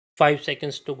5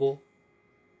 seconds to go.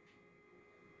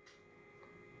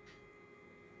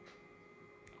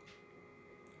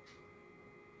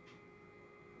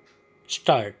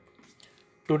 Start.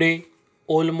 Today,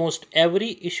 almost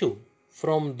every issue,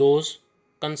 from those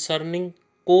concerning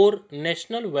core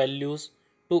national values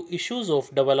to issues of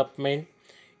development,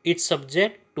 is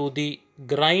subject to the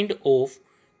grind of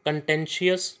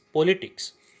contentious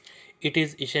politics. It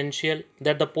is essential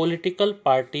that the political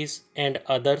parties and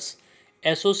others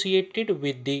associated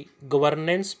with the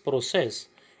governance process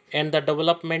and the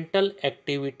developmental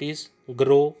activities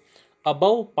grow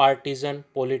above partisan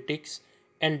politics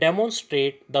and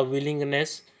demonstrate the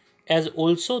willingness as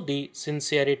also the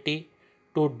sincerity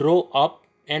to draw up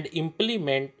and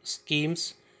implement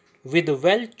schemes with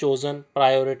well chosen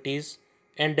priorities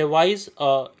and devise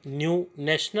a new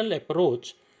national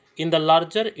approach in the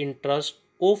larger interest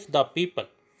of the people.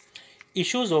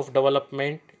 Issues of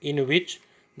development in which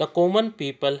the common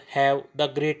people have the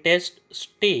greatest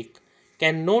stake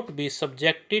cannot be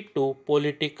subjected to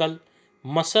political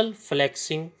muscle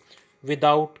flexing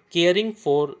without caring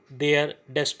for their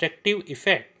destructive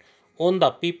effect on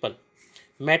the people.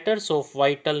 Matters of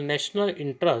vital national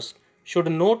interest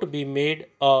should not be made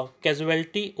a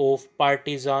casualty of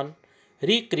partisan,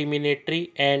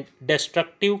 recriminatory, and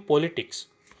destructive politics.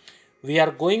 We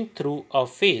are going through a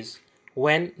phase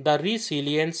when the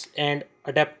resilience and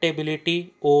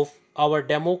adaptability of our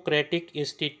democratic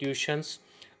institutions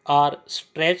are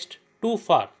stretched too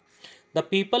far. The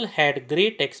people had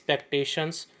great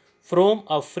expectations from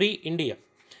a free India,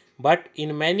 but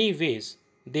in many ways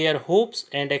their hopes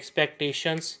and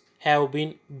expectations have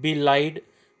been belied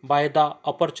by the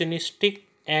opportunistic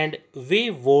and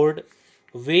wayward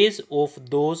ways of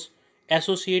those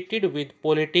associated with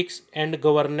politics and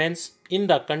governance in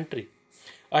the country.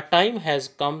 A time has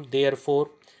come, therefore,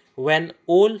 when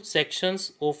all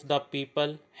sections of the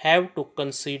people have to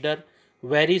consider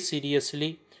very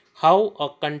seriously how a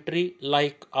country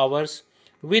like ours,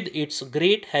 with its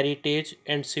great heritage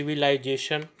and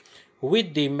civilization,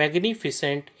 with the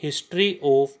magnificent history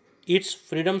of its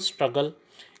freedom struggle,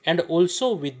 and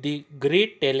also with the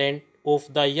great talent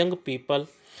of the young people,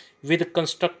 with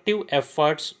constructive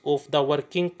efforts of the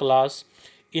working class,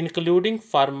 including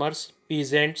farmers,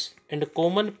 peasants, and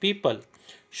common people,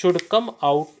 should come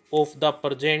out of the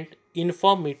present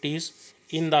infirmities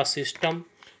in the system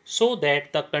so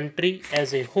that the country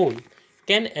as a whole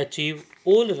can achieve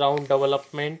all round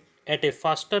development at a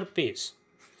faster pace.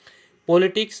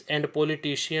 Politics and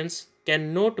politicians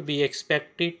cannot be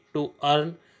expected to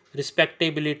earn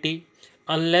respectability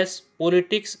unless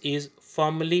politics is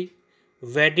firmly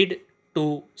wedded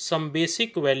to some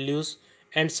basic values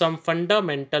and some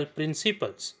fundamental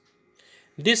principles.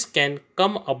 This can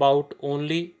come about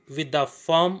only with the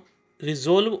firm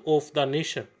resolve of the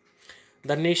nation.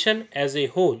 The nation as a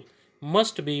whole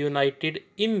must be united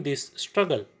in this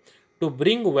struggle to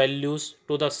bring values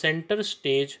to the center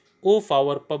stage of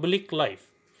our public life.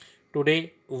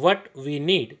 Today, what we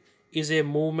need is a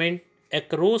movement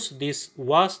across this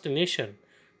vast nation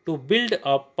to build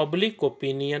up public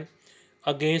opinion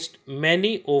against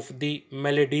many of the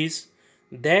maladies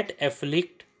that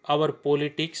afflict our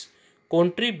politics,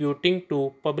 contributing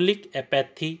to public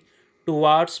apathy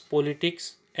towards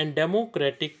politics and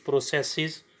democratic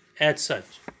processes as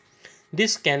such.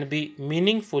 This can be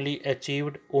meaningfully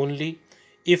achieved only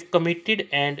if committed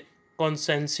and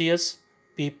conscientious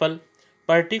people,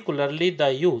 particularly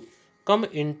the youth, come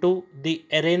into the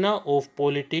arena of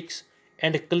politics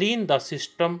and clean the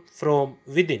system from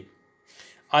within.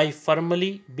 I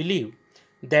firmly believe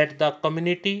that the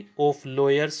community of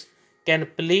lawyers can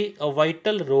play a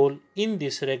vital role in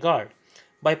this regard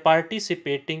by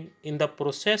participating in the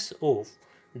process of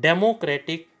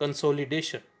democratic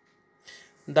consolidation.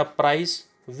 The price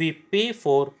we pay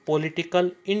for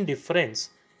political indifference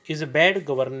is bad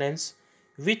governance,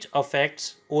 which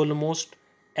affects almost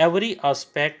every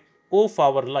aspect of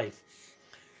our life.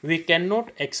 We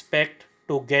cannot expect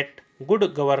to get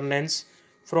good governance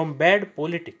from bad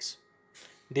politics.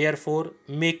 Therefore,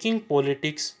 making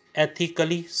politics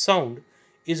ethically sound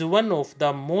is one of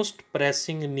the most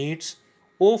pressing needs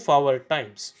of our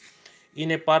times.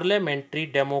 In a parliamentary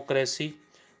democracy,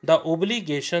 the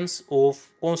obligations of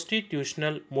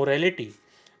constitutional morality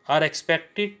are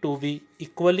expected to be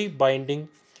equally binding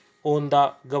on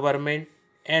the government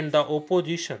and the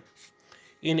opposition.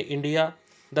 In India,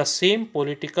 the same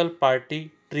political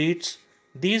party treats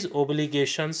these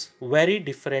obligations very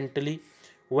differently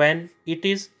when it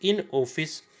is in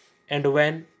office and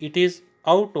when it is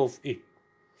out of it.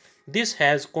 This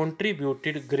has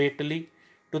contributed greatly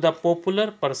to the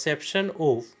popular perception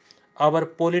of our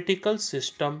political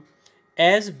system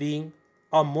as being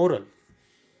amoral.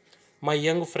 My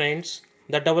young friends,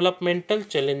 the developmental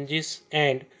challenges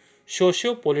and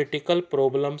socio-political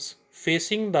problems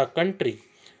facing the country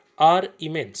are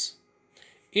immense.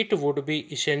 It would be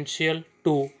essential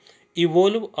to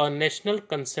evolve a national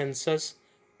consensus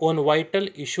on vital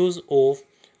issues of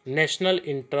national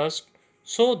interest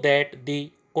so that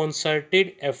the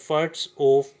concerted efforts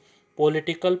of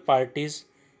political parties,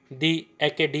 the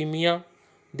academia,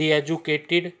 the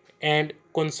educated and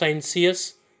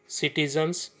conscientious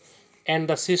citizens, and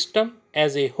the system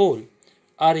as a whole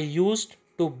are used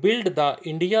to build the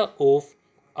India of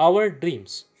our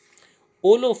dreams.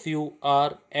 All of you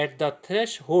are at the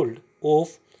threshold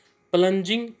of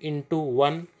plunging into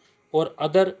one or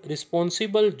other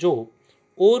responsible job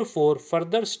or for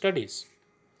further studies.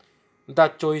 The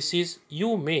choices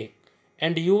you make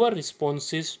and your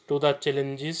responses to the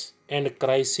challenges and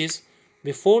crises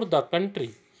before the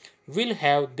country will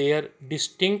have their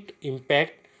distinct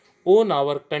impact on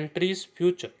our country's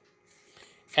future.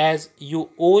 As you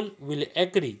all will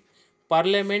agree,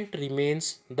 Parliament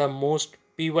remains the most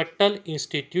pivotal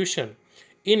institution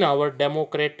in our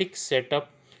democratic setup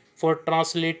for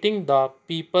translating the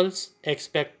people's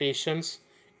expectations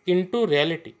into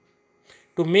reality.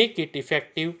 To make it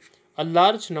effective, a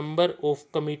large number of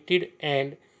committed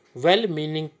and well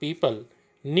meaning people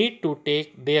need to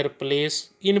take their place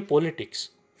in politics.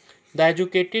 The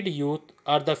educated youth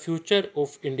are the future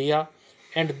of India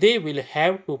and they will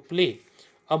have to play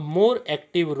a more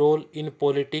active role in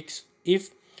politics if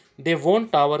they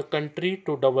want our country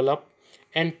to develop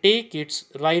and take its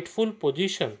rightful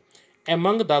position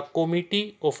among the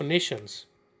committee of nations.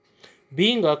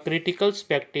 Being a critical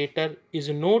spectator is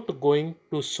not going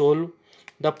to solve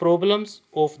the problems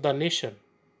of the nation.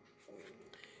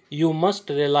 You must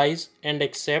realize and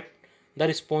accept the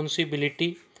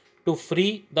responsibility to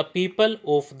free the people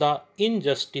of the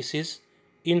injustices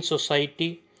in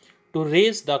society, to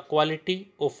raise the quality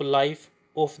of life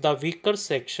of the weaker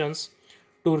sections,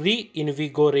 to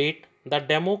reinvigorate the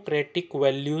democratic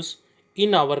values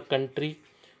in our country,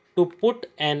 to put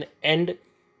an end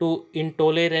to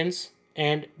intolerance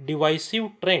and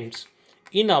divisive trends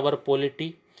in our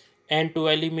polity, and to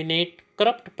eliminate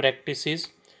corrupt practices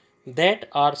that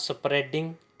are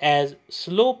spreading as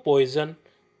slow poison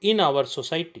in our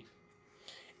society.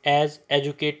 As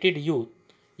educated youth,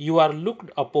 you are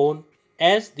looked upon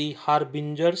as the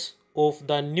harbingers of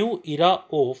the new era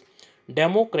of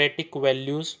democratic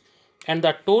values and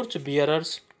the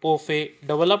torchbearers of a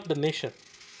developed nation.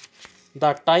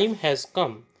 The time has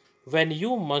come when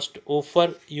you must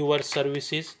offer your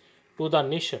services to the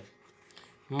nation.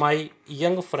 My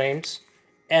young friends,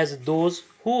 as those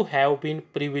who have been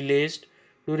privileged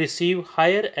to receive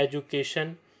higher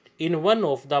education in one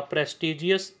of the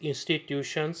prestigious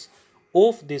institutions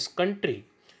of this country,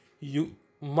 you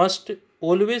must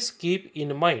always keep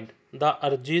in mind the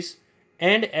urges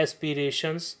and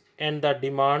aspirations and the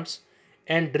demands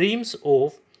and dreams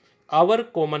of our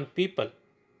common people.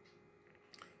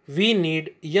 We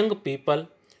need young people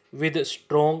with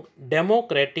strong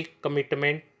democratic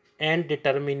commitment and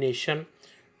determination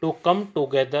to come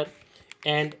together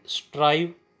and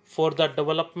strive for the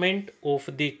development of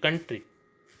the country.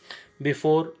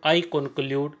 Before I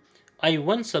conclude, I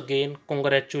once again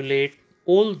congratulate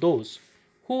all those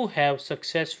who have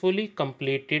successfully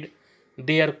completed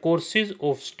their courses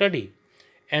of study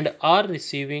and are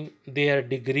receiving their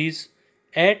degrees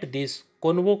at this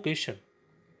convocation.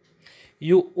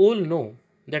 You all know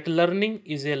that learning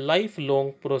is a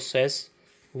lifelong process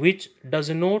which does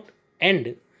not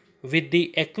end with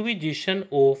the acquisition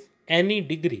of any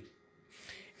degree.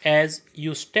 As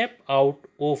you step out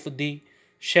of the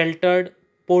sheltered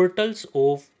portals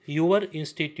of your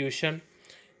institution,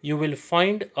 you will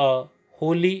find a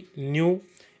wholly new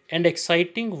and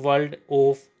exciting world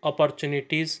of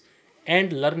opportunities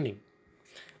and learning.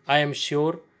 I am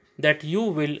sure that you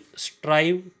will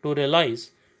strive to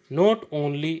realize not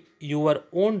only your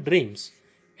own dreams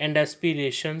and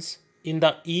aspirations in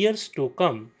the years to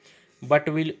come, but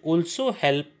will also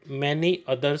help many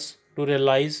others to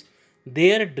realize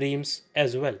their dreams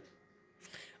as well.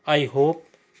 I hope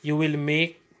you will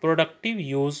make productive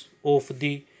use of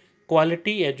the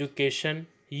quality education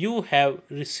you have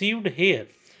received here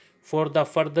for the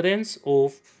furtherance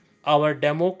of our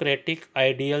democratic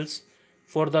ideals,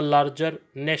 for the larger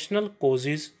national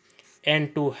causes,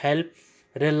 and to help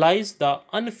realize the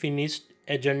unfinished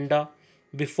agenda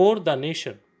before the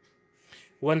nation.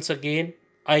 Once again,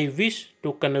 I wish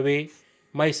to convey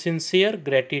my sincere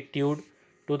gratitude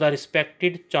to the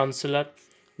respected Chancellor,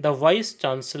 the Vice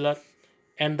Chancellor,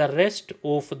 and the rest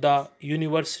of the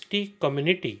university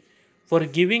community for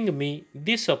giving me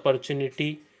this opportunity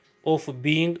of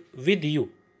being with you.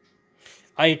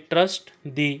 I trust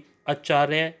the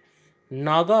Acharya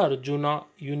Nagarjuna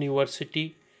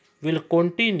University will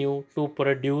continue to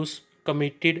produce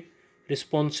committed,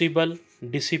 responsible,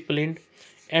 disciplined,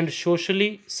 and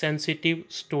socially sensitive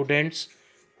students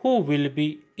who will be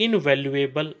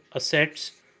invaluable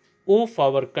assets of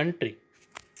our country.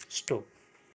 Stop.